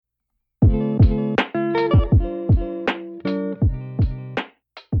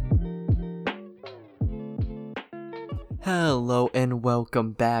and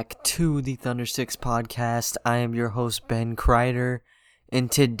welcome back to the Thunder Six podcast. I am your host, Ben Kreider,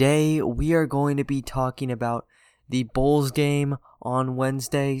 and today we are going to be talking about the Bulls game on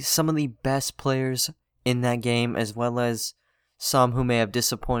Wednesday, some of the best players in that game, as well as some who may have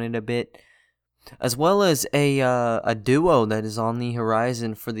disappointed a bit, as well as a duo that is on the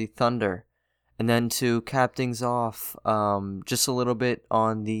horizon for the Thunder. And then to cap things off, just a little bit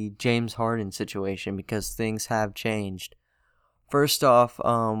on the James Harden situation because things have changed. First off,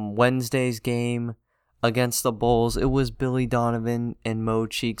 Wednesday's game against the Bulls, it was Billy Donovan and Mo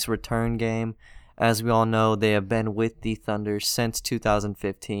Cheeks' return game. As we all know, they have been with the Thunder since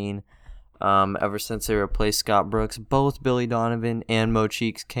 2015, ever since they replaced Scott Brooks. Both Billy Donovan and Mo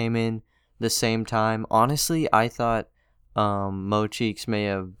Cheeks came in the same time. Honestly, I thought Mo Cheeks may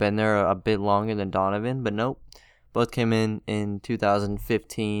have been there a bit longer than Donovan, but nope. Both came in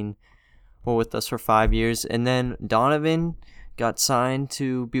 2015, were with us for 5 years, and then Donovan got signed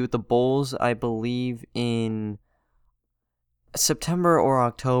to be with the Bulls, I believe, in September or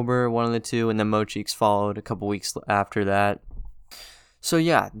October, one of the two, and then Mo Cheeks followed a couple weeks after that. So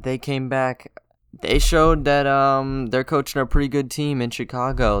yeah, they came back. They showed that they're coaching a pretty good team in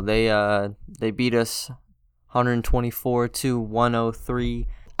Chicago. They beat us 124-103.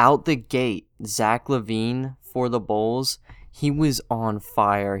 Out the gate, Zach LaVine for the Bulls, he was on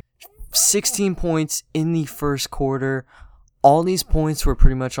fire. 16 points in the first quarter. All these points were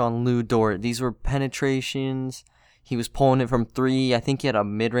pretty much on Lu Dort. These were penetrations. He was pulling it from three. I think he had a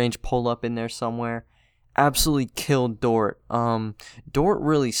mid-range pull-up in there somewhere. Absolutely killed Dort. Dort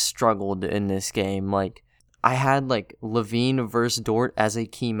really struggled in this game. Like, I had LaVine versus Dort as a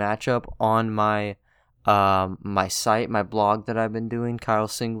key matchup on my site, my blog that I've been doing,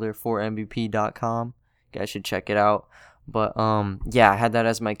 KyleSingler4MVP.com. You guys should check it out. But yeah, I had that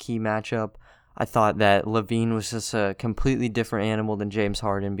as my key matchup. I thought that LaVine was just a completely different animal than James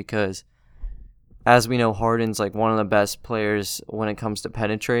Harden because, as we know, Harden's one of the best players when it comes to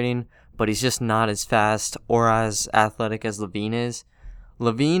penetrating, but he's just not as fast or as athletic as LaVine is.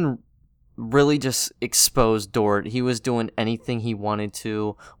 LaVine really just exposed Dort. He was doing anything he wanted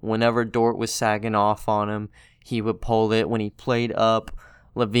to. Whenever Dort was sagging off on him, he would pull it. When he played up,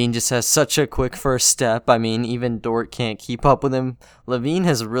 LaVine just has such a quick first step. I mean, even Dort can't keep up with him. LaVine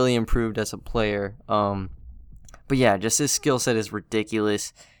has really improved as a player. But yeah, just his skill set is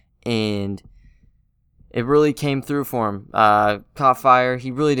ridiculous, and it really came through for him. Caught fire.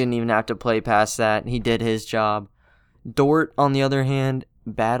 He really didn't even have to play past that. He did his job. Dort, on the other hand,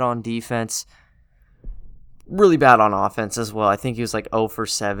 bad on defense. Really bad on offense as well. I think he was 0 for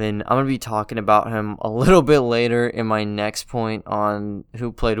 7. I'm going to be talking about him a little bit later in my next point on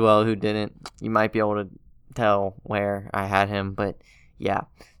who played well, who didn't. You might be able to tell where I had him, but yeah.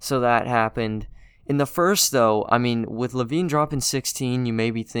 So that happened. In the first, though, I mean, with LaVine dropping 16, you may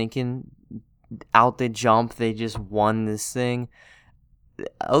be thinking out the jump, they just won this thing.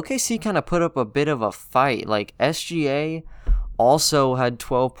 OKC kind of put up a bit of a fight. SGA also had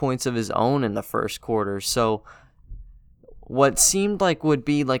 12 points of his own in the first quarter. So what seemed like would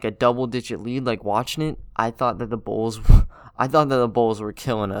be a double-digit lead, watching it, I thought that the Bulls were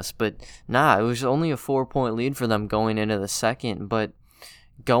killing us. But nah, it was only a 4-point lead for them going into the second. But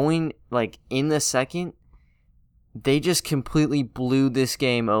going in the second, they just completely blew this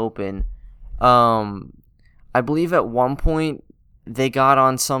game open. I believe at one point they got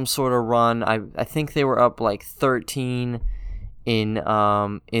on some sort of run. I think they were up 13 in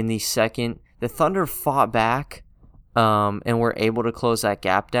the second. The Thunder fought back and were able to close that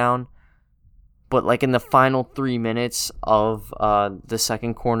gap down. But in the final 3 minutes of the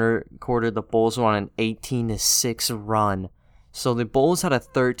second quarter, the Bulls were on an 18-6 run. So the Bulls had a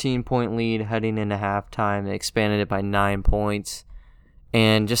 13-point lead heading into halftime. They expanded it by 9 points.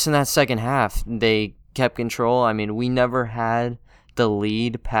 And just in that second half, they kept control. I mean, we never had the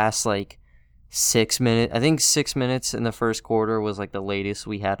lead past 6 minutes. I think 6 minutes in the first quarter was the latest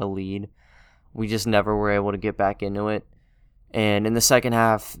we had a lead. We just never were able to get back into it. And in the second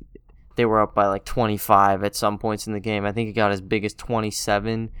half, they were up by 25 at some points in the game. I think it got as big as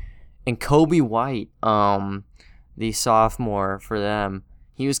 27. And Kobe White, the sophomore for them,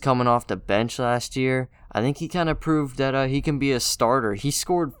 he was coming off the bench last year. I think he kind of proved that he can be a starter. He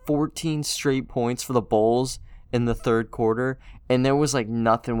scored 14 straight points for the Bulls in the third quarter, and there was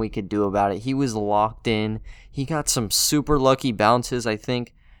nothing we could do about it. He was locked in. He got some super lucky bounces. I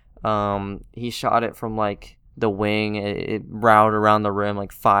think he shot it from the wing. It routed around the rim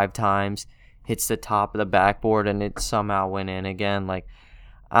 5 times, hits the top of the backboard, and it somehow went in again.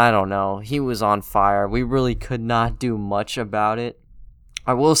 I don't know. He was on fire. We really could not do much about it.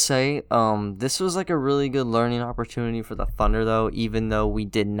 I will say, this was like a really good learning opportunity for the Thunder, though, even though we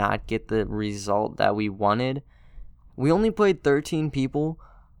did not get the result that we wanted. We only played 13 people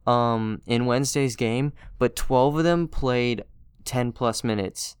in Wednesday's game, but 12 of them played 10 plus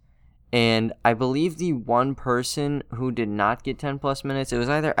minutes. And I believe the one person who did not get 10 plus minutes, it was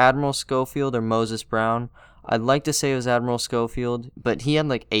either Admiral Schofield or Moses Brown. I'd like to say it was Admiral Schofield, but he had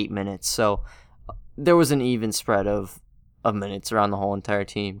like 8 minutes. So there was an even spread of minutes around the whole entire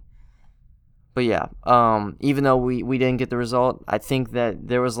team. But yeah, even though we didn't get the result, I think that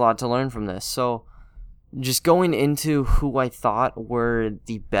there was a lot to learn from this. So just going into who I thought were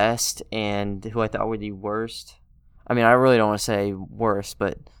the best and who I thought were the worst. I mean, I really don't want to say worst,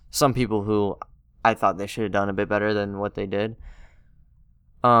 but some people who I thought they should have done a bit better than what they did.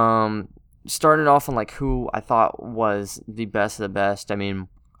 Started off on like who I thought was the best of the best. I mean,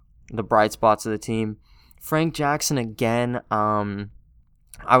 the bright spots of the team. Frank Jackson again.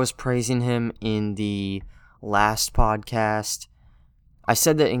 I was praising him in the last podcast. I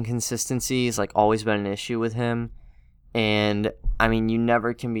said that inconsistency has like always been an issue with him, and I mean you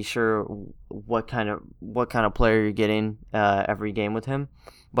never can be sure what kind of player you're getting every game with him.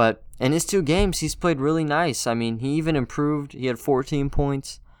 But in his 2 games, he's played really nice. I mean, he even improved. He had 14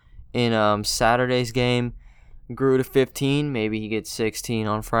 points in Saturday's game, grew to 15. Maybe he gets 16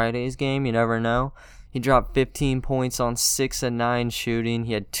 on Friday's game. You never know. He dropped 15 points on 6 of 9 shooting.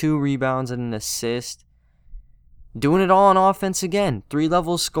 He had 2 rebounds and an assist. Doing it all on offense again. 3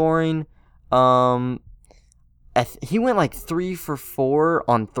 levels scoring. He went like 3 for 4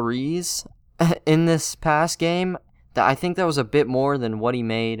 on threes in this past game. I think that was a bit more than what he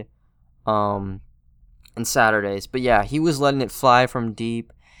made in Saturdays. But yeah, he was letting it fly from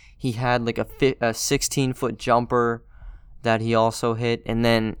deep. He had like a 16-foot jumper that he also hit. And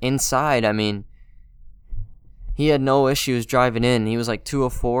then inside, I mean, he had no issues driving in. He was like 2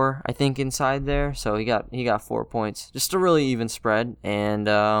 of 4, I think, inside there. So he got 4 points. Just a really even spread. And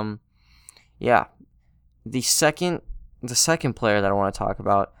yeah, the second player that I want to talk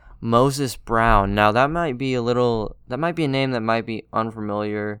about, Moses Brown. Now that might be a name that might be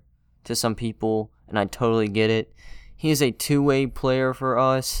unfamiliar to some people, and I totally get it. He is a 2-way player for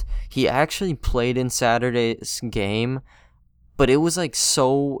us. He actually played in Saturday's game, but it was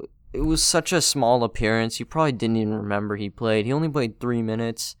such a small appearance. You probably didn't even remember he played. He only played 3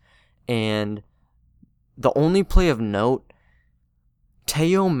 minutes, and the only play of note,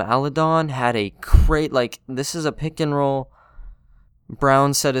 Teo Maledon had a great, this is a pick and roll.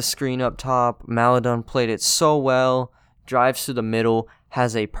 Brown set a screen up top. Maledon played it so well. Drives through the middle.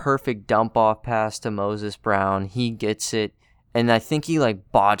 Has a perfect dump off pass to Moses Brown. He gets it. And I think he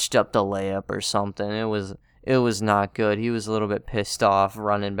botched up the layup or something. It was not good. He was a little bit pissed off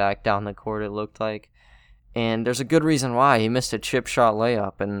running back down the court, it looked like. And there's a good reason why. He missed a chip shot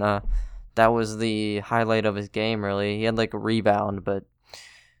layup. And that was the highlight of his game, really. He had a rebound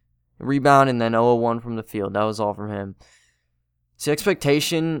and then 0-1 from the field. That was all from him. So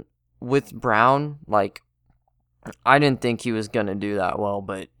expectation with Brown, I didn't think he was gonna do that well,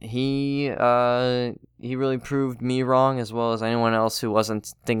 but he really proved me wrong as well as anyone else who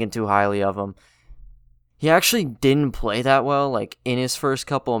wasn't thinking too highly of him. He actually didn't play that well, in his first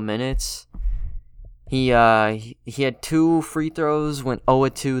couple of minutes. He had 2 free throws, went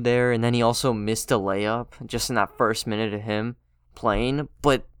 0-2 there, and then he also missed a layup just in that first minute of him playing.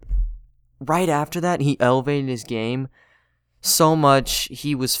 But right after that, he elevated his game so much.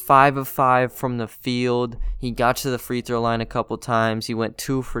 He was 5 of 5 from the field. He got to the free throw line a couple times. He went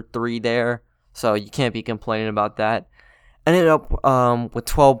 2 for 3 there, so you can't be complaining about that. Ended up with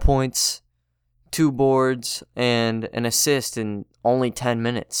 12 points, 2 boards, and an assist in only 10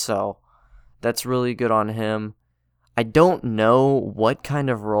 minutes, so that's really good on him. I don't know what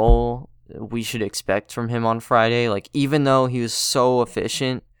kind of role we should expect from him on Friday. Even though he was so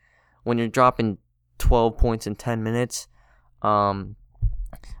efficient, when you're dropping 12 points in 10 minutes,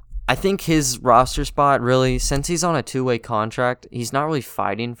 I think his roster spot, really, since he's on a 2-way contract, he's not really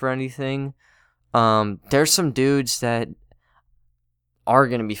fighting for anything. There's some dudes that are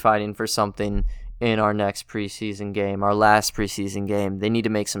going to be fighting for something in our next preseason game, our last preseason game. They need to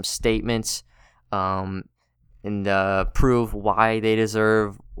make some statements and prove why they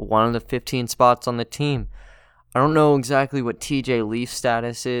deserve one of the 15 spots on the team. I don't know exactly what TJ Leaf's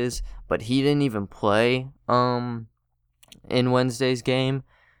status is, but he didn't even play in Wednesday's game.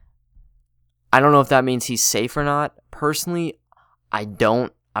 I don't know if that means he's safe or not. Personally, I'm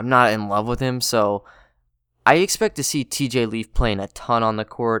not in love with him, so I expect to see TJ Leaf playing a ton on the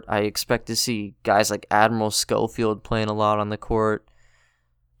court. I expect to see guys like Admiral Schofield playing a lot on the court.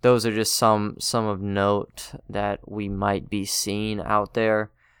 those are just some of note that we might be seeing out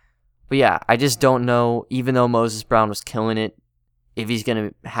there. But yeah, I just don't know, even though Moses Brown was killing it, if he's going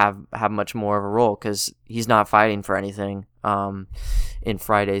to have much more of a role, because he's not fighting for anything in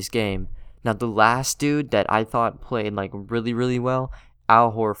Friday's game. Now, the last dude that I thought played like really, really well,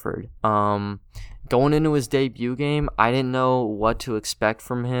 Al Horford. Going into his debut game, I didn't know what to expect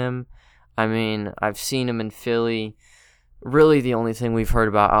from him. I mean, I've seen him in Philly. Really, the only thing we've heard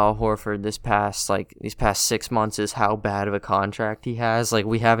about Al Horford these past 6 months is how bad of a contract he has. Like,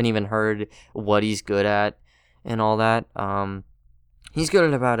 we haven't even heard what he's good at and all that. He's good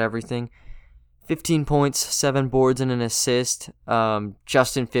at about everything. 15 points, 7 boards, and an assist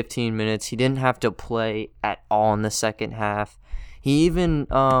just in 15 minutes. He didn't have to play at all in the second half. He even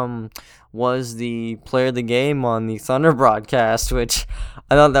was the player of the game on the Thunder broadcast, which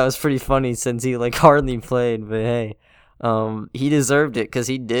I thought that was pretty funny since he like hardly played. But hey, he deserved it because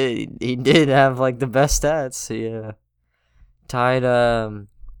he did. He did have like the best stats. Yeah, tied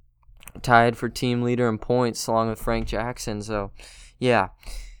for team leader in points along with Frank Jackson. So yeah,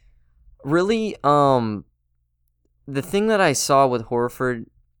 really, the thing that I saw with Horford,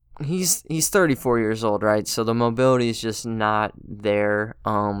 he's 34 years old, right? So the mobility is just not there.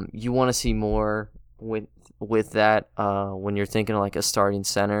 You want to see more with that when you're thinking of like a starting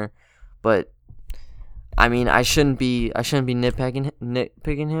center, but I mean, I shouldn't be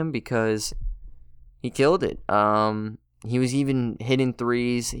nitpicking him because he killed it. He was even hitting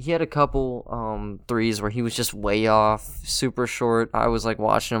threes. He had a couple threes where he was just way off, super short. I was like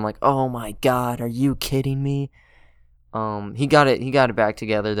watching him like, "Oh my god, are you kidding me?" He got it back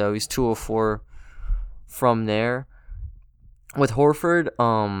together though. He's 2 of 4 from there. With Horford,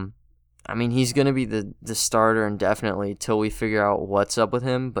 I mean, he's going to be the starter indefinitely till we figure out what's up with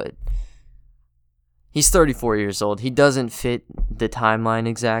him, but he's 34 years old. He doesn't fit the timeline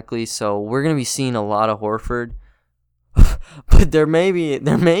exactly, so we're going to be seeing a lot of Horford. But there may be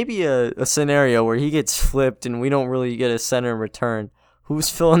a scenario where he gets flipped and we don't really get a center in return. Who's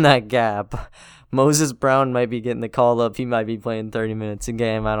filling that gap? Moses Brown might be getting the call up. He might be playing 30 minutes a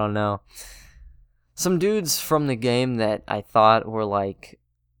game. I don't know. Some dudes from the game that I thought were like,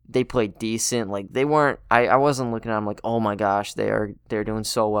 they played decent. Like they weren't. I wasn't looking at them like, oh my gosh, they're doing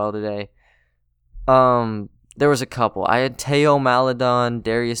so well today. There was a couple. I had Teo Maledon,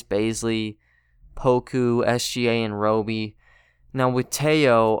 Darius Baisley, Poku, SGA, and Roby. Now with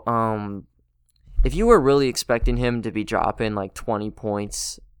Teo, if you were really expecting him to be dropping like 20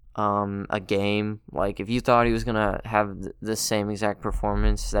 points a game, like if you thought he was gonna have the same exact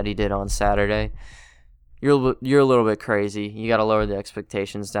performance that he did on Saturday, you're a little bit crazy. You got to lower the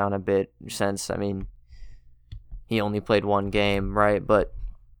expectations down a bit, since I mean he only played one game, right? But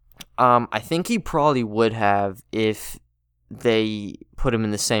I think he probably would have if they put him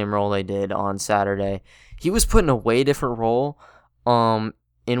in the same role they did on Saturday. He was put in a way different role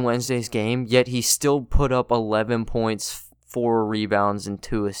in Wednesday's game, yet he still put up 11 points, 4 rebounds, and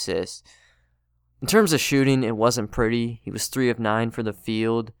 2 assists. In terms of shooting, it wasn't pretty. He was 3 of 9 for the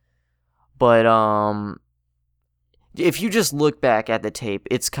field. But if you just look back at the tape,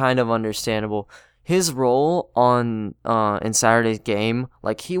 it's kind of understandable. His role in Saturday's game,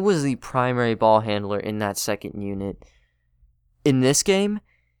 like he was the primary ball handler in that second unit. In this game,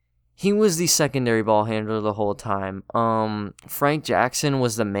 he was the secondary ball handler the whole time. Frank Jackson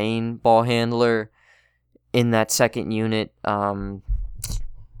was the main ball handler in that second unit. And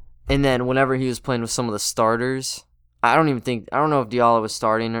then whenever he was playing with some of the starters, I don't know if Diallo was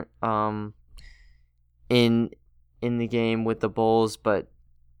starting in the game with the Bulls, but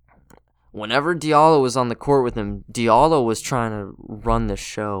whenever Diallo was on the court with him, Diallo was trying to run the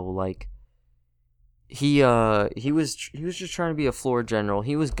show. Like he was just trying to be a floor general.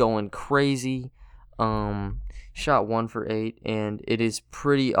 He was going crazy. Shot 1 for 8, and it is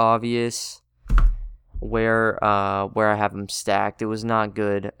pretty obvious where I have him stacked. It was not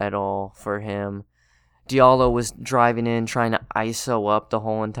good at all for him. Diallo was driving in, trying to ISO up the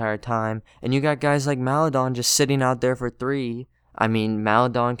whole entire time. And you got guys like Maledon just sitting out there for 3. I mean,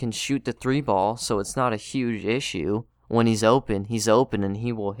 Maledon can shoot the 3 ball, so it's not a huge issue. When he's open and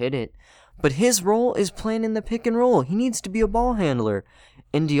he will hit it. But his role is playing in the pick and roll. He needs to be a ball handler.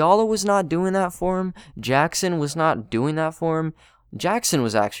 And Diallo was not doing that for him. Jackson was not doing that for him. Jackson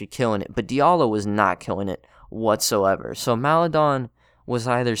was actually killing it, but Diallo was not killing it whatsoever. So Maledon was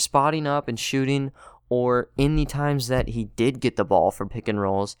either spotting up and shooting, or in the times that he did get the ball for pick and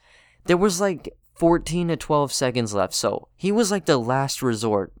rolls, there was like 14 to 12 seconds left. So he was like the last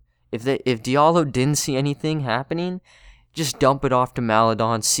resort. If Diallo didn't see anything happening, just dump it off to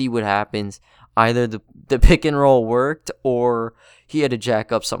Maledon, see what happens. either the pick and roll worked or he had to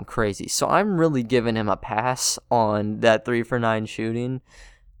jack up something crazy. So I'm really giving him a pass on that 3 for 9 shooting.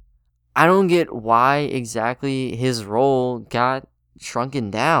 I don't get why exactly his role got shrunken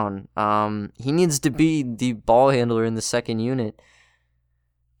down. He needs to be the ball handler in the second unit.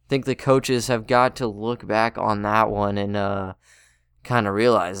 I think the coaches have got to look back on that one and kind of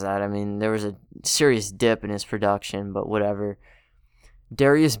realize that. I mean, there was a serious dip in his production, but whatever.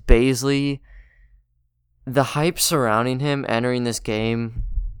 Darius Bazley, the hype surrounding him entering this game,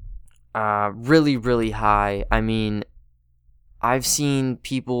 really, really high. I mean, I've seen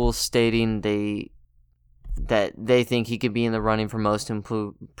people stating that they think he could be in the running for most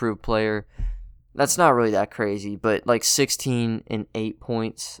improved player. That's not really that crazy, but like 16 and 8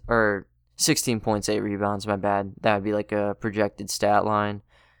 points, or 16 points, 8 rebounds, my bad. That would be like a projected stat line.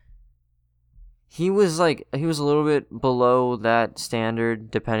 He was a little bit below that standard,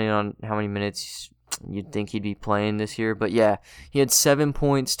 depending on how many minutes you'd think he'd be playing this year. But yeah, he had 7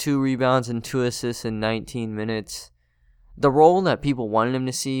 points, 2 rebounds, and 2 assists in 19 minutes. The role that people wanted him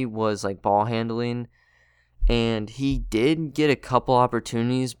to see was like ball handling, and he did get a couple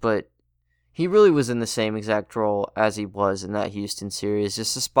opportunities, but he really was in the same exact role as he was in that Houston series.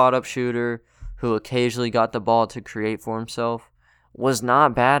 Just a spot-up shooter who occasionally got the ball to create for himself. Was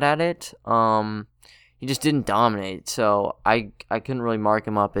not bad at it. He just didn't dominate. So I couldn't really mark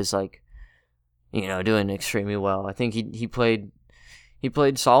him up as like, doing extremely well. I think he played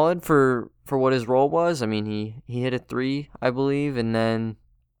solid for what his role was. I mean, he hit a 3, I believe, and then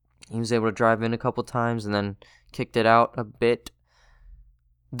he was able to drive in a couple times and then kicked it out a bit.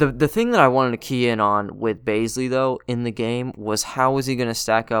 The thing that I wanted to key in on with Bazley, though, in the game was how was he going to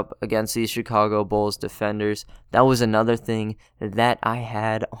stack up against these Chicago Bulls defenders. That was another thing that I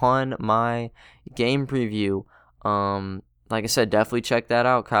had on my game preview. Like I said, definitely check that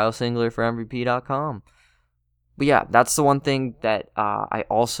out, Kyle Singler for MVP.com. But yeah, that's the one thing that I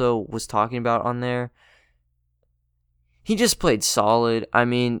also was talking about on there. He just played solid. I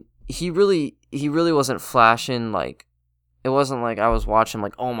mean, he really wasn't flashing like. It wasn't like I was watching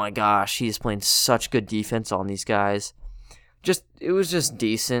like, oh my gosh, he's playing such good defense on these guys. It was just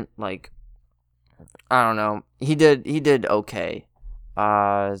decent. Like, I don't know. He did okay.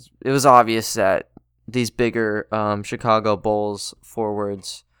 It was obvious that these bigger Chicago Bulls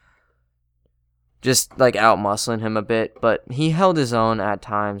forwards just like out-muscling him a bit, but he held his own at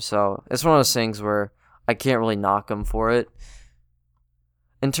times, so it's one of those things where I can't really knock him for it.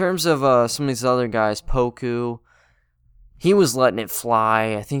 In terms of some of these other guys, Poku, he was letting it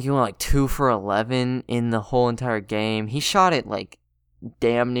fly. I think he went like 2 for 11 in the whole entire game. He shot it like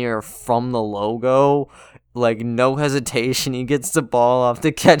damn near from the logo. Like no hesitation. He gets the ball off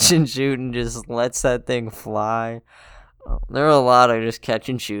the catch and shoot and just lets that thing fly. There are a lot of just catch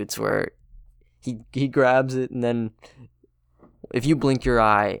and shoots where he grabs it and then if you blink your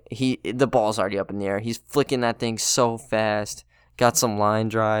eye, the ball's already up in the air. He's flicking that thing so fast. Got some line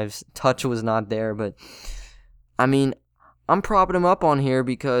drives. Touch was not there, but I mean, I'm propping him up on here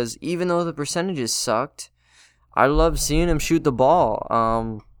because even though the percentages sucked, I love seeing him shoot the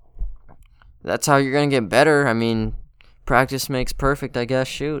ball. That's how you're going to get better. I mean, practice makes perfect, I guess,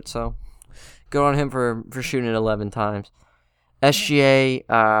 shoot. So, good on him for shooting it 11 times. SGA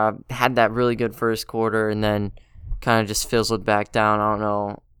had that really good first quarter and then kind of just fizzled back down. I don't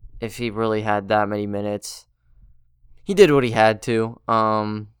know if he really had that many minutes. He did what he had to.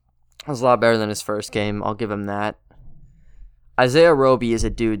 It was a lot better than his first game. I'll give him that. Isaiah Roby is a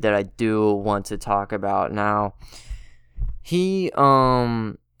dude that I do want to talk about now. He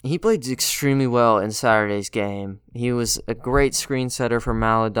played extremely well in Saturday's game. He was a great screen setter for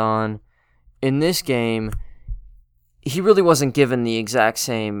Maledon. In this game, he really wasn't given the exact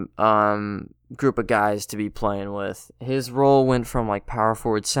same group of guys to be playing with. His role went from like power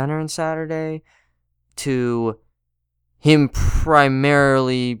forward center in Saturday to him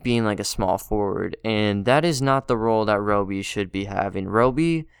primarily being like a small forward, and that is not the role that Roby should be having.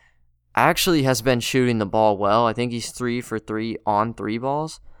 Roby actually has been shooting the ball well. I think he's 3 for 3 on 3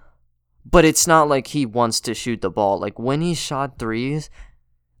 balls, but it's not like he wants to shoot the ball. Like when he shot threes,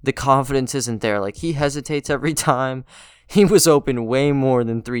 the confidence isn't there. Like he hesitates every time. He was open way more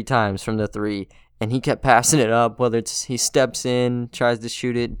than 3 times from the 3, and he kept passing it up, whether it's he steps in, tries to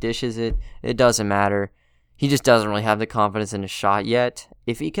shoot it, dishes it, it doesn't matter. He just doesn't really have the confidence in his shot yet.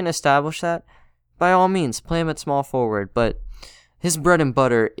 If he can establish that, by all means, play him at small forward. But his bread and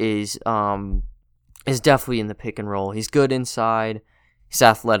butter is definitely in the pick and roll. He's good inside. He's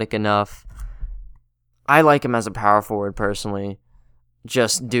athletic enough. I like him as a power forward personally,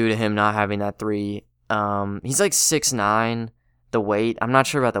 just due to him not having that 3. He's like 6'9", the weight. I'm not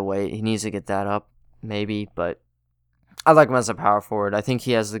sure about the weight. He needs to get that up, maybe, but I like him as a power forward. I think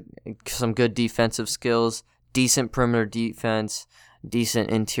he has some good defensive skills, decent perimeter defense, decent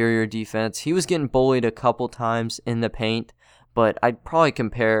interior defense. He was getting bullied a couple times in the paint, but I'd probably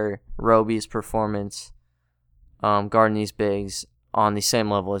compare Roby's performance guarding these bigs on the same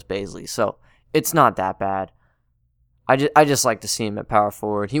level as Bazley. So it's not that bad. I just like to see him at power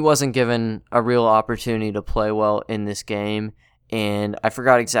forward. He wasn't given a real opportunity to play well in this game, and I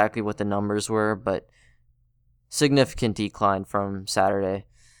forgot exactly what the numbers were, but significant decline from Saturday.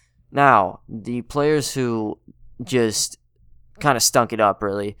 Now, the players who just kind of stunk it up,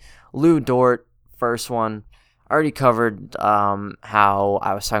 really. Lou Dort, first one. I already covered how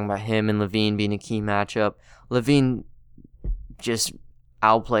I was talking about him and LaVine being a key matchup. LaVine just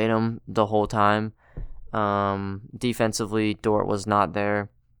outplayed him the whole time. Defensively, Dort was not there.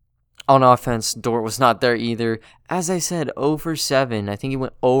 On offense, Dort was not there either. As I said, 0 for 7. I think he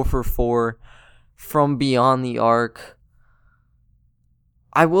went 0 for 4 from beyond the arc.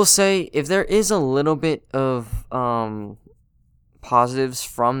 I will say, if there is a little bit of positives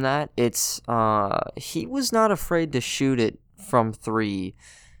from that, it's he was not afraid to shoot it from 3.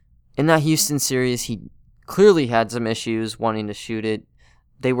 In that Houston series, he clearly had some issues wanting to shoot it.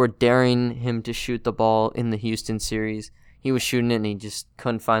 They were daring him to shoot the ball in the Houston series. He was shooting it and he just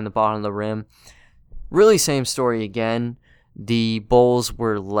couldn't find the bottom of the rim. Really same story again. The Bulls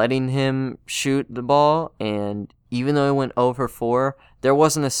were letting him shoot the ball, and even though he went 0 for 4, there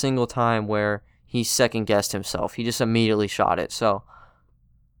wasn't a single time where he second-guessed himself. He just immediately shot it. So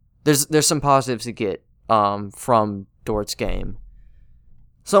there's some positives to get from Dort's game.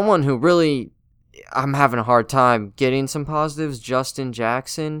 Someone who really I'm having a hard time getting some positives, Justin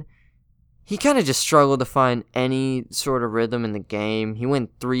Jackson. He kind of just struggled to find any sort of rhythm in the game. He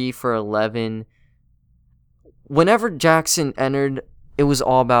went 3 for 11. Whenever Jackson entered, it was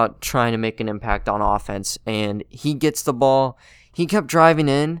all about trying to make an impact on offense, and he gets the ball. He kept driving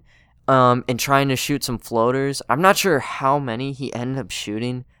in and trying to shoot some floaters. I'm not sure how many he ended up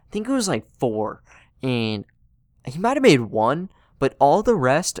shooting. I think it was like 4, and he might have made 1, but all the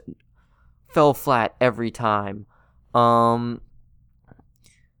rest fell flat every time. I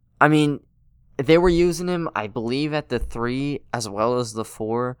mean, they were using him, I believe, at the 3 as well as the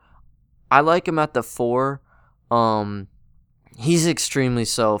 4. I like him at the 4. He's extremely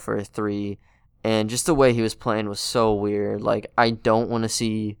slow for a 3, and just the way he was playing was so weird. Like, I don't want to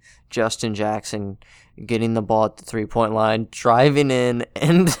see Justin Jackson getting the ball at the 3-point line, driving in,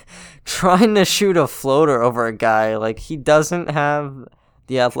 and trying to shoot a floater over a guy. Like, he doesn't have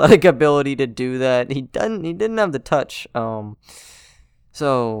the athletic ability to do that. He didn't have the touch.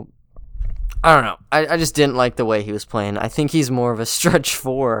 So I don't know. I just didn't like the way he was playing. I think he's more of a stretch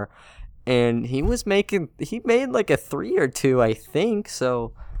 4, and he made like a 3 or 2, I think.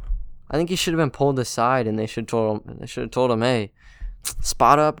 So I think he should have been pulled aside, and they should have told him, hey,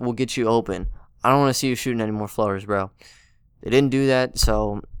 spot up, we'll get you open. I don't want to see you shooting any more floaters, bro. They didn't do that,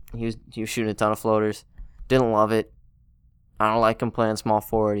 so he was shooting a ton of floaters. Didn't love it. I don't like him playing small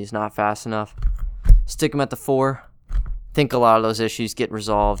forward. He's not fast enough. Stick him at the 4. Think a lot of those issues get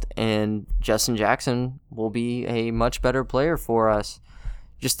resolved, and Justin Jackson will be a much better player for us.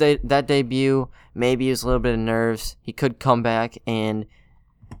 Just that debut, maybe it was a little bit of nerves. He could come back and,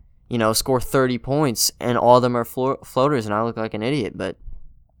 score 30 points, and all of them are floaters, and I look like an idiot. But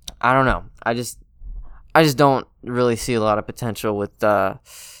I don't know. I just don't really see a lot of potential with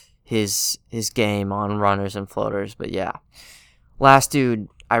his game on runners and floaters. But yeah, last dude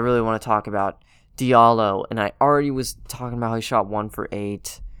I really want to talk about, Diallo, and I already was talking about how he shot 1 for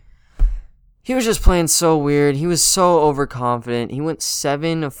 8. He was just playing so weird. He was so overconfident. He went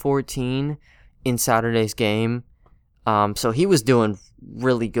 7 of 14 in Saturday's game. So he was doing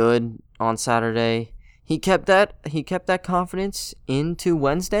really good on Saturday. He kept that confidence into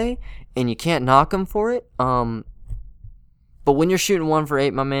Wednesday, and you can't knock him for it. But when you're shooting 1 for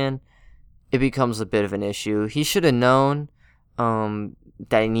 8, my man, it becomes a bit of an issue. He should have known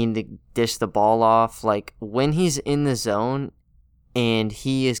that he needed to dish the ball off. Like, when he's in the zone and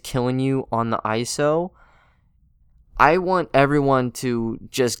he is killing you on the ISO, I want everyone to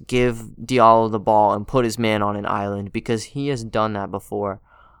just give Diallo the ball and put his man on an island, because he has done that before.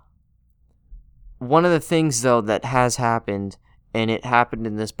 One of the things, though, that has happened, and it happened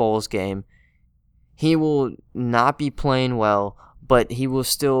in this Bulls game, he will not be playing well, but he will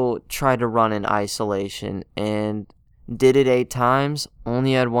still try to run in isolation, and did it 8 times,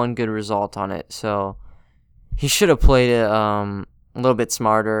 only had 1 good result on it. So he should have played it a little bit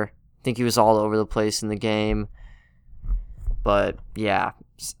smarter. I think he was all over the place in the game. But yeah,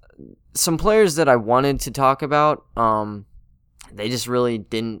 some players that I wanted to talk about they just really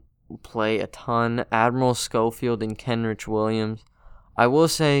didn't play a ton. Admiral Schofield and Kenrich Williams. I will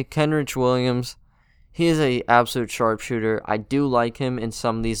say Kenrich Williams, he is a absolute sharpshooter. I do like him in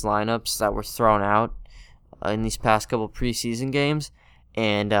some of these lineups that were thrown out in these past couple preseason games,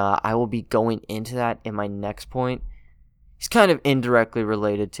 and I will be going into that in my next point. He's kind of indirectly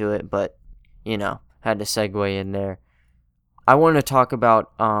related to it, but, had to segue in there. I want to talk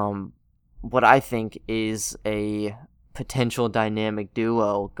about what I think is a potential dynamic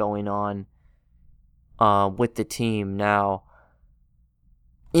duo going on with the team. Now,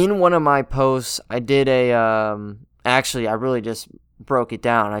 in one of my posts, I did actually, I really just broke it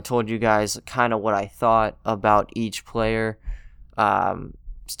down. I told you guys kind of what I thought about each player.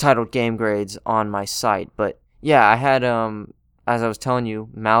 It's titled Game Grades on my site. But yeah, I had, as I was telling you,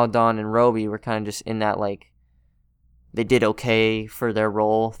 Maledon and Roby were kind of just in that, like, they did okay for their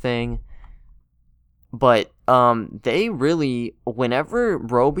role thing. But they really, whenever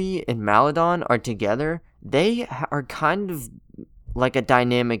Roby and Maledon are together, they are kind of like a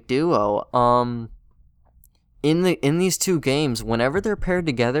dynamic duo. In these two games, whenever they're paired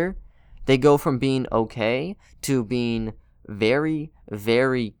together, they go from being okay to being very,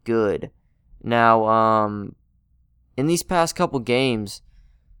 very good. Now, in these past couple games,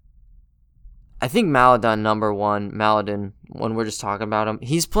 I think Maledon, when we're just talking about him,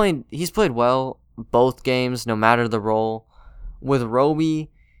 he's played well both games, no matter the role. With Roby,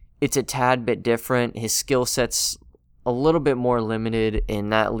 it's a tad bit different. His skill set's a little bit more limited,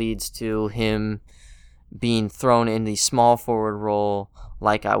 and that leads to him being thrown in the small forward role,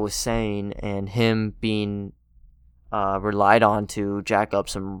 like I was saying, and him being relied on to jack up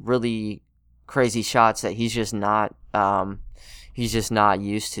some really crazy shots that he's just not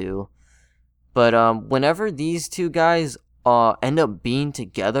used to. But whenever these two guys end up being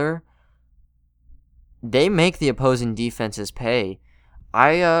together, they make the opposing defenses pay.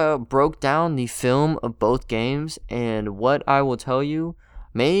 I broke down the film of both games, and what I will tell you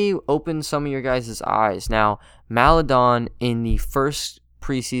may open some of your guys' eyes. Now, Maledon in the first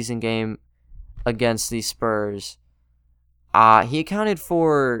preseason game against the Spurs, he accounted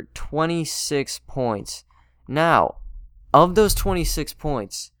for 26 points. Now, of those 26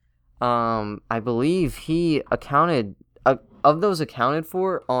 points, I believe he accounted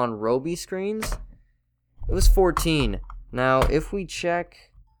for on Roby screens, it was 14. Now, if we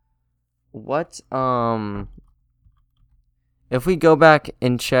check if we go back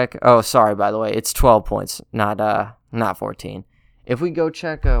and check, oh, sorry, by the way, it's 12 points, not 14. If we go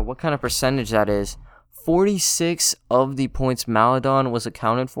check what kind of percentage that is, 46 of the points Maledon was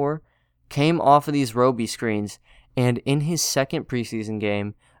accounted for came off of these Roby screens, and in his second preseason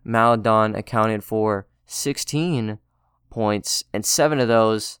game, Maledon accounted for 16 points, and 7 of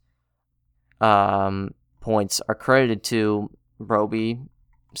those points are credited to Roby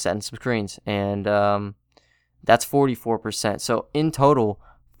setting some screens, and that's 44%. So in total,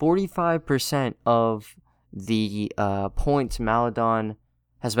 45% of the points Maledon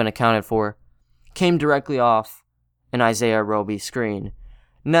has been accounted for came directly off an Isaiah Roby screen.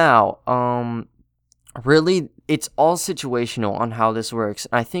 Now, really, it's all situational on how this works.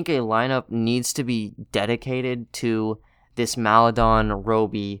 I think a lineup needs to be dedicated to this Maledon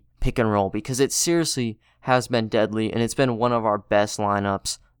Roby pick and roll, because it seriously has been deadly, and it's been one of our best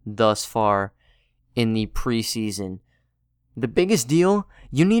lineups thus far in the preseason. The biggest deal,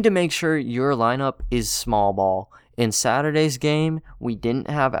 you need to make sure your lineup is small ball. In Saturday's game, we didn't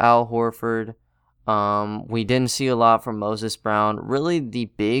have Al Horford. We didn't see a lot from Moses Brown. Really, the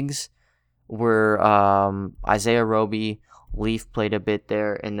bigs were Isaiah Roby, Leaf played a bit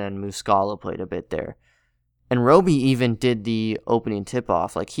there, and then Muscala played a bit there. And Roby even did the opening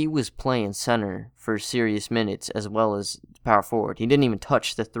tip-off. Like, he was playing center for serious minutes as well as power forward. He didn't even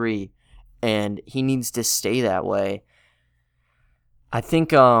touch the three, and he needs to stay that way. I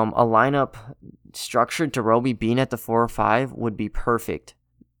think a lineup structured to Roby being at the 4 or 5 would be perfect.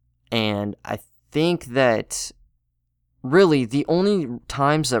 And I think that really the only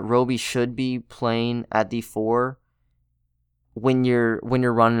times that Roby should be playing at the 4 when you're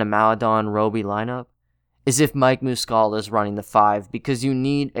running a Maledon Roby lineup is if Mike Muscala is running the 5, because you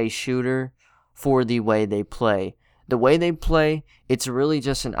need a shooter for the way they play. The way they play, it's really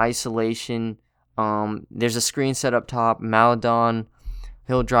just an isolation. There's a screen set up top. Maledon,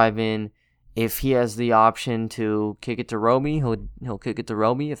 he'll drive in. If he has the option to kick it to Roby, he'll kick it to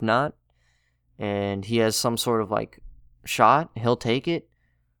Roby. If not, and he has some sort of like shot, he'll take it.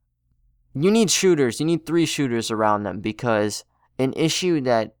 You need shooters. You need 3 shooters around them, because an issue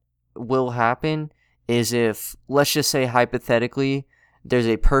that will happen is if, let's just say hypothetically, there's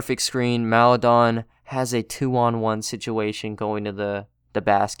a perfect screen, Maledon has a 2-on-1 situation going to the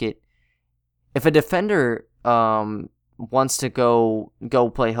basket, if a defender wants to go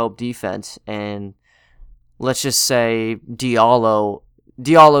play help defense, and let's just say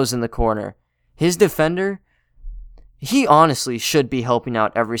Diallo's in the corner, his defender, he honestly should be helping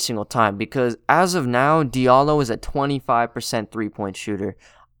out every single time, because as of now, Diallo is a 25% three-point shooter.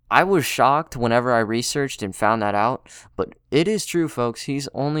 I was shocked whenever I researched and found that out, but it is true, folks. He's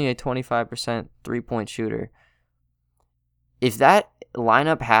only a 25% three-point shooter. If that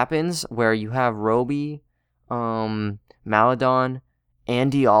lineup happens where you have Roby, Maledon,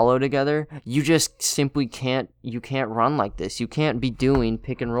 and Diallo together, you just simply can't run like this. You can't be doing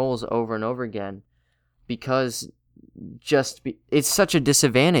pick and rolls over and over again, because it's such a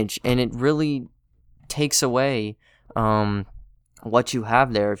disadvantage, and it really takes away what you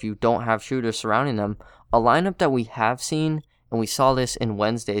have there if you don't have shooters surrounding them. A lineup that we have seen, and we saw this in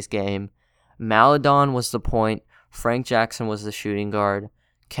Wednesday's game, Maledon was the point, Frank Jackson was the shooting guard,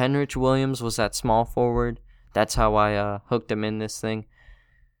 Kenrich Williams was that small forward. That's how I hooked him in this thing.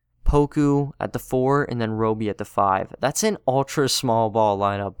 Poku at the 4, and then Roby at the 5. That's an ultra small ball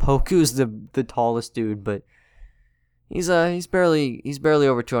lineup. Poku's the tallest dude, but he's barely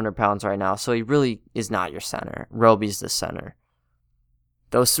over 200 pounds right now, so he really is not your center. Roby's the center.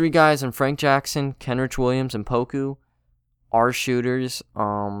 Those 3 guys, and Frank Jackson, Kenrich Williams, and Poku, are shooters.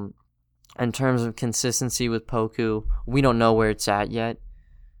 In terms of consistency with Poku, we don't know where it's at yet.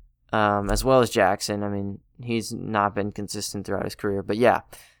 As well as Jackson. I mean, he's not been consistent throughout his career. But yeah,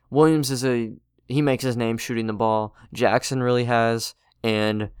 Williams he makes his name shooting the ball. Jackson really has.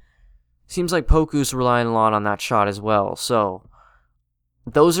 And seems like Poku's relying a lot on that shot as well. So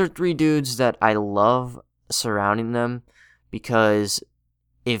those are 3 dudes that I love surrounding them, because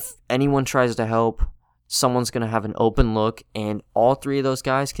if anyone tries to help, someone's going to have an open look, and all 3 of those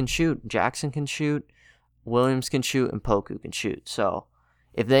guys can shoot. Jackson can shoot, Williams can shoot, and Poku can shoot. So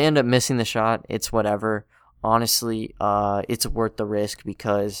if they end up missing the shot, it's whatever. Honestly, it's worth the risk,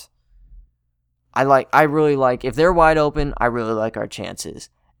 because I really like, if they're wide open, I really like our chances.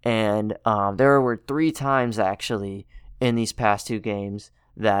 And there were 3 times, actually, in these past 2 games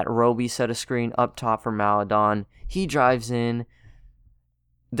that Roby set a screen up top for Maledon. He drives in.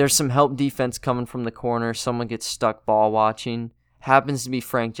 There's some help defense coming from the corner. Someone gets stuck ball watching. Happens to be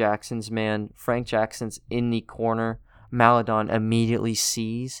Frank Jackson's man. Frank Jackson's in the corner. Maledon immediately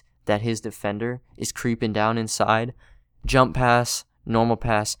sees that his defender is creeping down inside. Jump pass, normal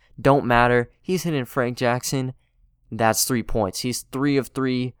pass, don't matter. He's hitting Frank Jackson. That's 3 points. He's 3 of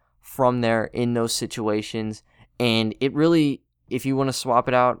 3 from there in those situations. And it really, if you want to swap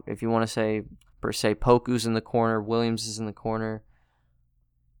it out, if you want to say, per se, Poku's in the corner, Williams is in the corner,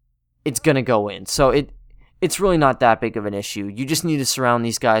 it's going to go in. So it's really not that big of an issue. You just need to surround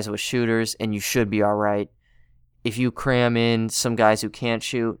these guys with shooters, and you should be all right. If you cram in some guys who can't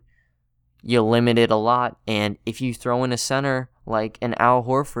shoot, you limit it a lot. And if you throw in a center like an Al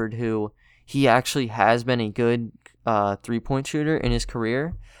Horford, who he actually has been a good three-point shooter in his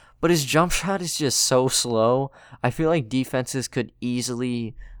career, but his jump shot is just so slow. I feel like defenses could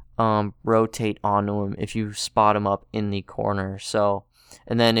easily rotate onto him if you spot him up in the corner. So,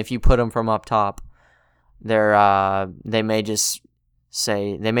 and then if you put him from up top, they may just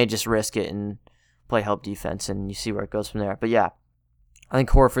risk it and play help defense, and you see where it goes from there. But yeah, I think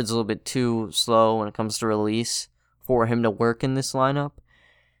Horford's a little bit too slow when it comes to release for him to work in this lineup.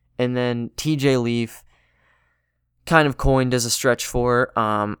 And then TJ Leaf, kind of coined as a stretch four.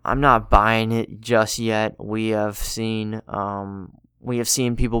 I'm not buying it just yet. We have seen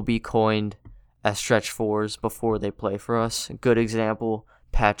people be coined as stretch fours before they play for us. A good example,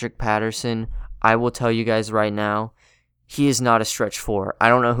 Patrick Patterson. I will tell you guys right now, he is not a stretch four. I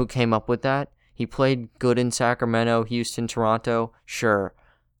don't know who came up with that. He played good in Sacramento, Houston, Toronto. Sure.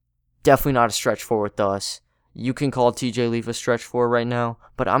 Definitely not a stretch four with us. You can call TJ Leaf a stretch four right now,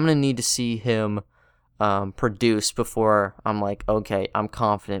 but I'm going to need to see him produce before I'm like, okay, I'm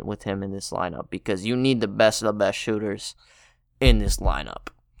confident with him in this lineup, because you need the best of the best shooters in this lineup.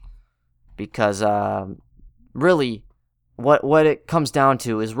 Because really, what it comes down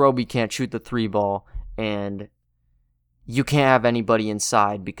to is Roby can't shoot the three ball, and you can't have anybody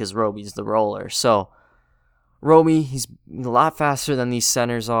inside because Roby's the roller. So Roby, he's a lot faster than these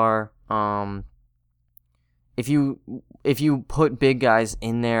centers are. If you put big guys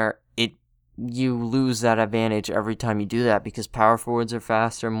in there, you lose that advantage every time you do that, because power forwards are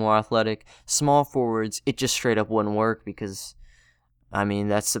faster, more athletic. Small forwards, it just straight up wouldn't work, because, I mean,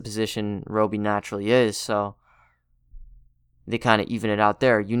 that's the position Roby naturally is, so they kind of even it out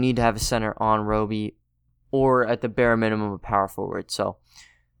there. You need to have a center on Roby, or at the bare minimum a power forward. So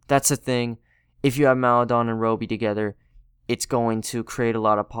that's the thing. if you have Maledon and Roby together, it's going to create a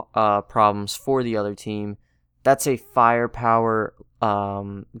lot of problems for the other team. That's a firepower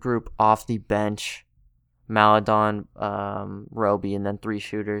group off the bench. Maledon, Roby, and then 3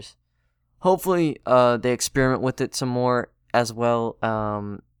 shooters. Hopefully, they experiment with it some more, as well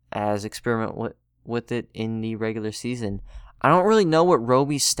as experiment with it in the regular season. I don't really know what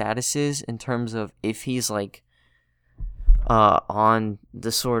Roby's status is in terms of if he's like on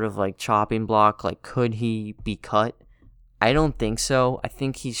the sort of like chopping block. Like, could he be cut? I don't think so. I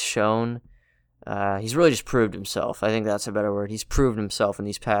think he's shown. He's really just proved himself. I think that's a better word. He's proved himself in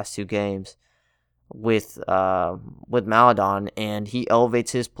these past 2 games with Maledon, and he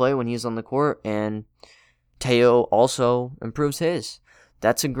elevates his play when he's on the court, and Teo also improves his.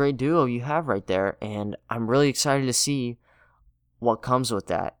 That's a great duo you have right there, and I'm really excited to see what comes with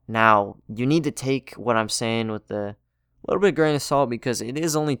that. Now, you need to take what I'm saying with a little bit of grain of salt because it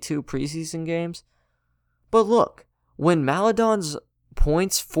is only 2 preseason games. But look, when Maledon's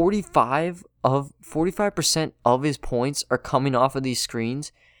points, 45% of his points are coming off of these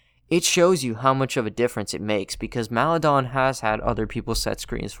screens, it shows you how much of a difference it makes because Maledon has had other people set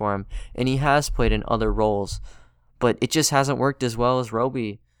screens for him, and he has played in other roles, but it just hasn't worked as well as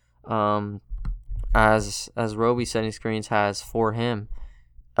Roby, as Roby setting screens has for him.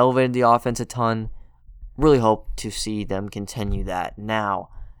 Elevated the offense a ton. Really hope to see them continue that. Now,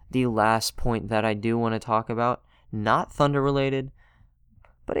 the last point that I do want to talk about, not Thunder related,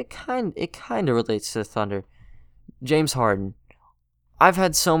 but it kind of relates to Thunder. James Harden. I've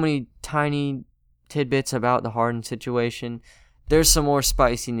had so many tiny tidbits about the Harden situation. There's some more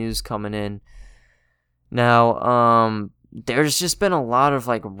spicy news coming in. Now, there's just been a lot of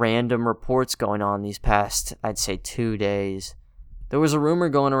like random reports going on these past, I'd say, 2 days. There was a rumor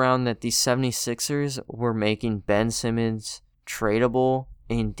going around that the 76ers were making Ben Simmons tradable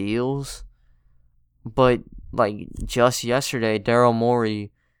in deals. But like just yesterday, Daryl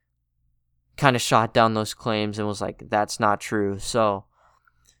Morey kind of shot down those claims and was like, that's not true. So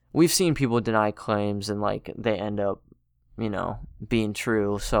we've seen people deny claims and like they end up, being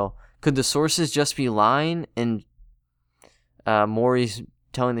true. So could the sources just be lying and Morey's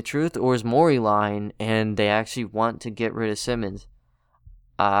telling the truth, or is Morey lying and they actually want to get rid of Simmons?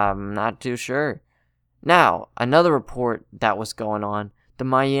 I'm not too sure. Now, another report that was going on, the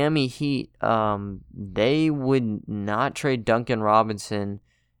Miami Heat, they would not trade Duncan Robinson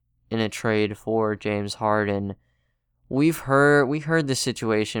in a trade for James Harden. We heard this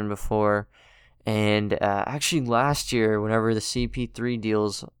situation before, and actually last year, whenever the CP3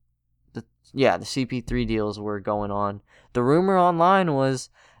 deals, the CP3 deals were going on, the rumor online was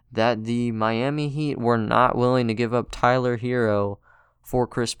that the Miami Heat were not willing to give up Tyler Hero for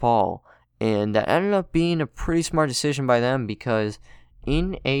Chris Paul, and that ended up being a pretty smart decision by them because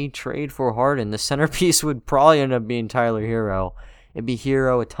in a trade for Harden, the centerpiece would probably end up being Tyler Hero. It'd be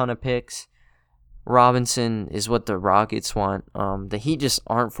Hero, a ton of picks. Robinson is what the Rockets want. The Heat just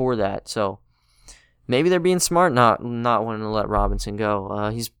aren't for that, so maybe they're being smart not wanting to let Robinson go.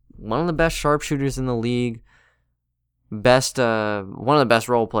 He's one of the best sharpshooters in the league. One of the best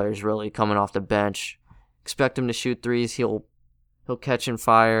role players, really, coming off the bench. Expect him to shoot threes. He'll catch and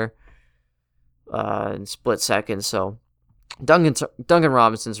fire in split seconds. So Duncan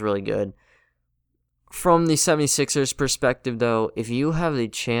Robinson's really good. From the 76ers perspective, though, if you have the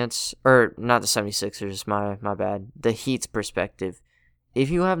chance, or not the 76ers, my bad, the Heat's perspective, if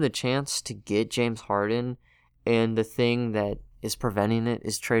you have the chance to get James Harden and the thing that is preventing it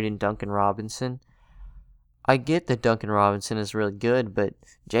is trading Duncan Robinson, I get that Duncan Robinson is really good, but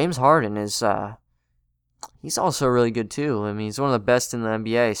James Harden is, he's also really good too. I mean, he's one of the best in the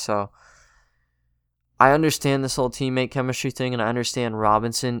NBA, so I understand this whole teammate chemistry thing, and I understand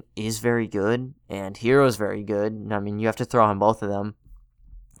Robinson is very good, and Hero is very good. I mean, you have to throw on both of them.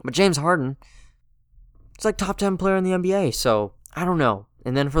 But James Harden, it's like top 10 player in the NBA, so I don't know.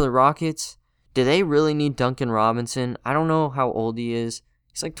 And then for the Rockets, do they really need Duncan Robinson? I don't know how old he is.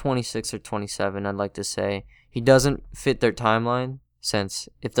 He's like 26 or 27, I'd like to say. He doesn't fit their timeline, since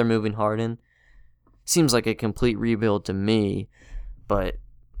if they're moving Harden, seems like a complete rebuild to me. But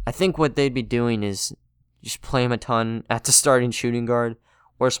I think what they'd be doing is just play him a ton at the starting shooting guard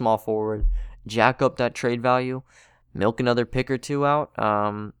or small forward, jack up that trade value, milk another pick or two out.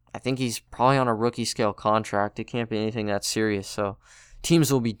 I think he's probably on a rookie scale contract. It can't be anything that serious, so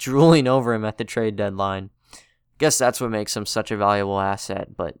teams will be drooling over him at the trade deadline. Guess that's what makes him such a valuable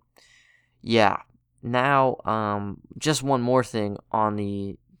asset. But yeah, now just one more thing on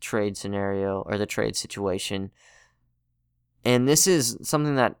the trade scenario or the trade situation, and this is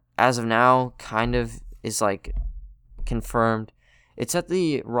something that as of now kind of is like confirmed. It's that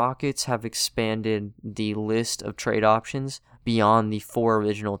the Rockets have expanded the list of trade options beyond the 4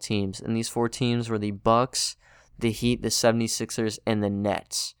 original teams. And these 4 teams were the Bucks, the Heat, the 76ers, and the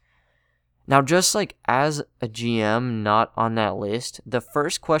Nets. Now, just like as a GM not on that list, the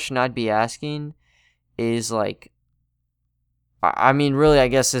first question I'd be asking is like, I mean, really, I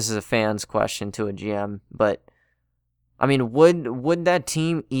guess this is a fan's question to a GM, but I mean, would that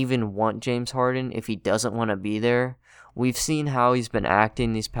team even want James Harden if he doesn't want to be there? We've seen how he's been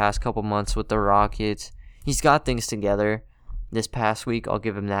acting these past couple months with the Rockets. He's got things together this past week, I'll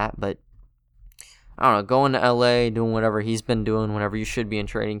give him that, but I don't know, going to LA, doing whatever he's been doing whenever you should be in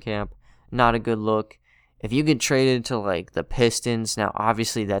training camp, not a good look. If you get traded to like the Pistons, now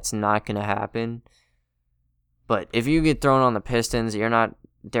obviously that's not going to happen, but if you get thrown on the Pistons,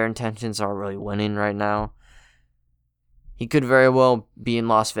 their intentions are really winning right now. He could very well be in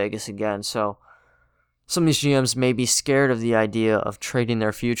Las Vegas again, so some of these GMs may be scared of the idea of trading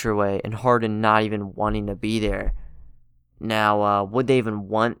their future away and Harden not even wanting to be there. Now, would they even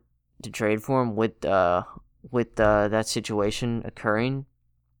want to trade for him with that situation occurring?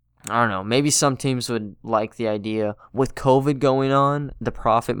 I don't know. Maybe some teams would like the idea. With COVID going on, the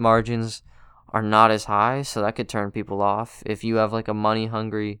profit margins are not as high, so that could turn people off. If you have like a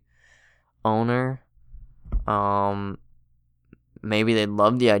money-hungry owner, maybe they'd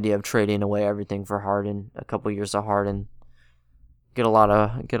love the idea of trading away everything for Harden, a couple years of Harden. Get a lot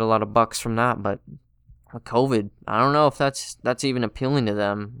of bucks from that, but with COVID, I don't know if that's even appealing to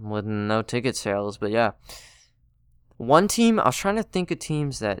them with no ticket sales, but yeah. One team, I was trying to think of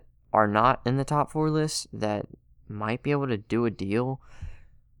teams that are not in the top 4 list that might be able to do a deal.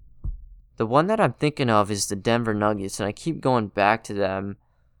 The one that I'm thinking of is the Denver Nuggets, and I keep going back to them.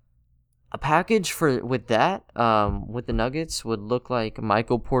 A package with the Nuggets would look like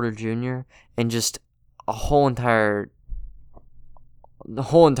Michael Porter Jr. and just the whole entire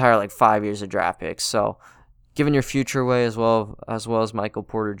like 5 years of draft picks. So, giving your future away as well as Michael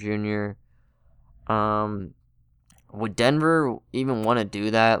Porter Jr. Would Denver even want to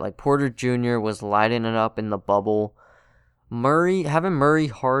do that? Like Porter Jr. was lighting it up in the bubble. Having Murray,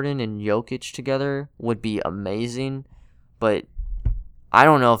 Harden, and Jokic together would be amazing, but I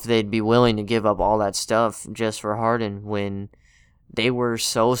don't know if they'd be willing to give up all that stuff just for Harden when they were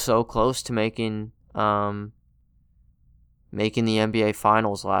so close to making the NBA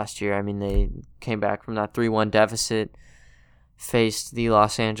Finals last year. I mean, they came back from that 3-1 deficit, faced the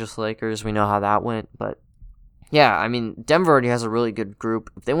Los Angeles Lakers. We know how that went, but yeah, I mean, Denver already has a really good group.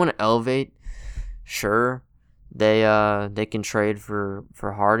 If they want to elevate, sure, they can trade for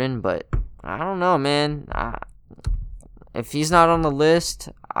Harden, but I don't know, man. If he's not on the list,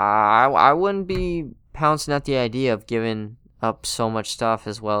 I wouldn't be pouncing at the idea of giving up so much stuff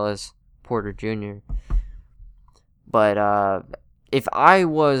as well as Porter Jr. But if I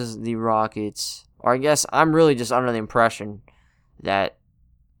was the Rockets, or I guess I'm really just under the impression that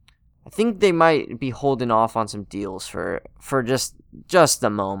I think they might be holding off on some deals for just the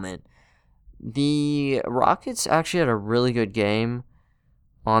moment. The Rockets actually had a really good game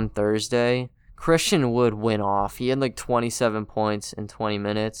on Thursday. Christian Wood went off. He had like 27 points in 20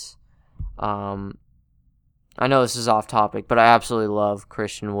 minutes. I know this is off topic, but I absolutely love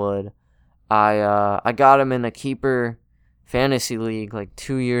Christian Wood. I got him in a keeper fantasy league like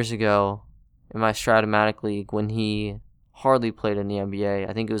 2 years ago in my Stratomatic league when he hardly played in the NBA.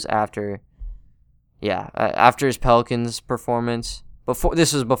 I think it was after his Pelicans performance.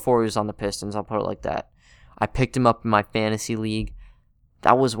 This was before he was on the Pistons, I'll put it like that. I picked him up in my fantasy league.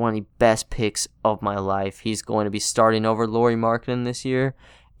 That was one of the best picks of my life. He's going to be starting over Lauri Markkanen this year,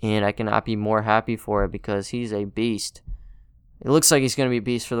 and I cannot be more happy for it because he's a beast. It looks like he's going to be a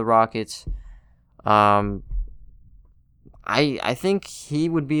beast for the Rockets. I think he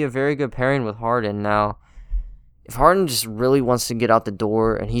would be a very good pairing with Harden. Now, if Harden just really wants to get out the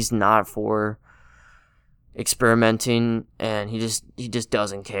door and he's not for experimenting and he just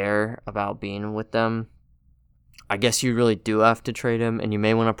doesn't care about being with them, I guess you really do have to trade him, and you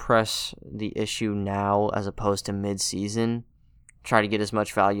may want to press the issue now as opposed to mid-season. Try to get as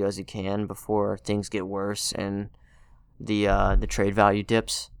much value as you can before things get worse and the trade value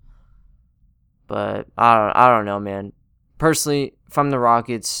dips. But I don't know, man. Personally, if I'm the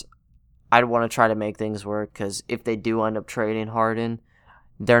Rockets, I'd want to try to make things work because if they do end up trading Harden,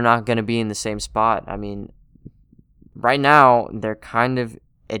 they're not going to be in the same spot. I mean, right now, they're kind of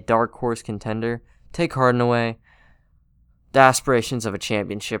a dark horse contender. Take Harden away. The aspirations of a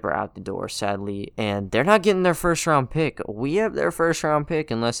championship are out the door, sadly, and they're not getting their first-round pick. We have their first-round pick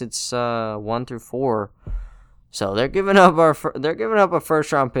unless it's 1 through 4. So they're giving up a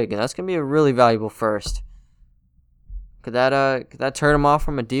first-round pick, and that's gonna be a really valuable first. Could that turn him off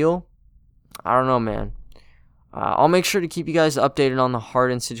from a deal? I don't know, man. I'll make sure to keep you guys updated on the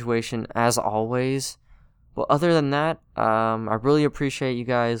Harden situation as always. But other than that, I really appreciate you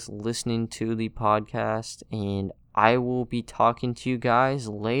guys listening to the podcast, and I will be talking to you guys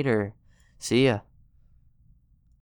later. See ya.